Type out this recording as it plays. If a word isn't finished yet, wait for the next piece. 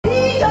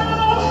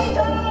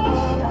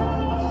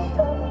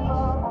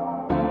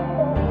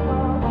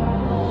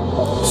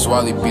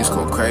Wally beats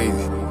go crazy.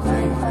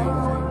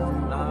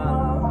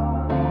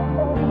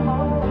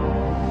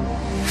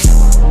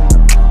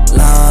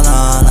 La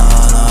la la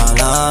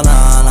la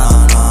la la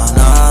la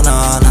la la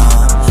la.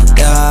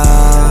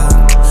 Yeah,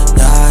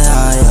 yeah,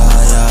 yeah,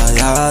 yeah,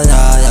 yeah,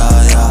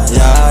 yeah,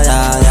 yeah,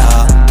 yeah,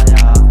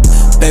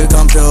 yeah. Baby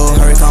come through,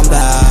 hurry come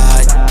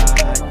back.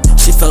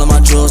 She feeling my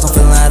jewels, I'm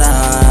feeling that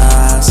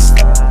ass.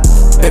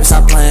 Baby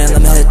stop playing,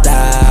 let me hit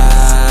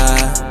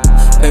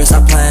that. Baby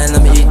stop playing,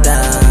 let me eat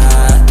that.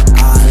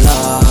 I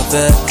love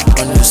it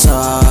when you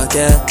suck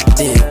it,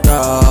 deep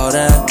throat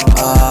it.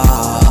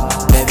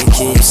 Baby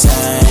keep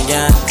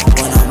singing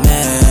when I'm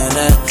in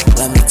it.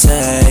 Let me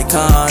take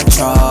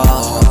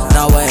control.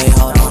 Now wait,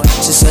 hold on.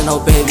 She said no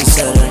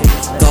babysitting.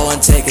 Go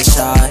and take a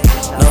shot.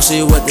 No,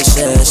 she with the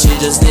shit. She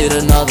just need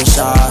another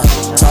shot.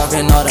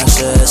 Talking all that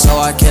shit, so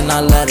I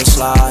cannot let it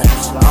slide.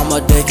 I'ma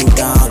dig you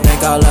down.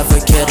 Think I left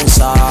a kid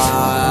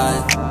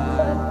inside.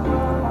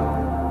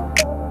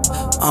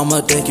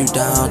 I'ma dig you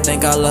down.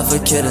 Think I left a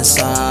kid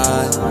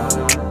inside.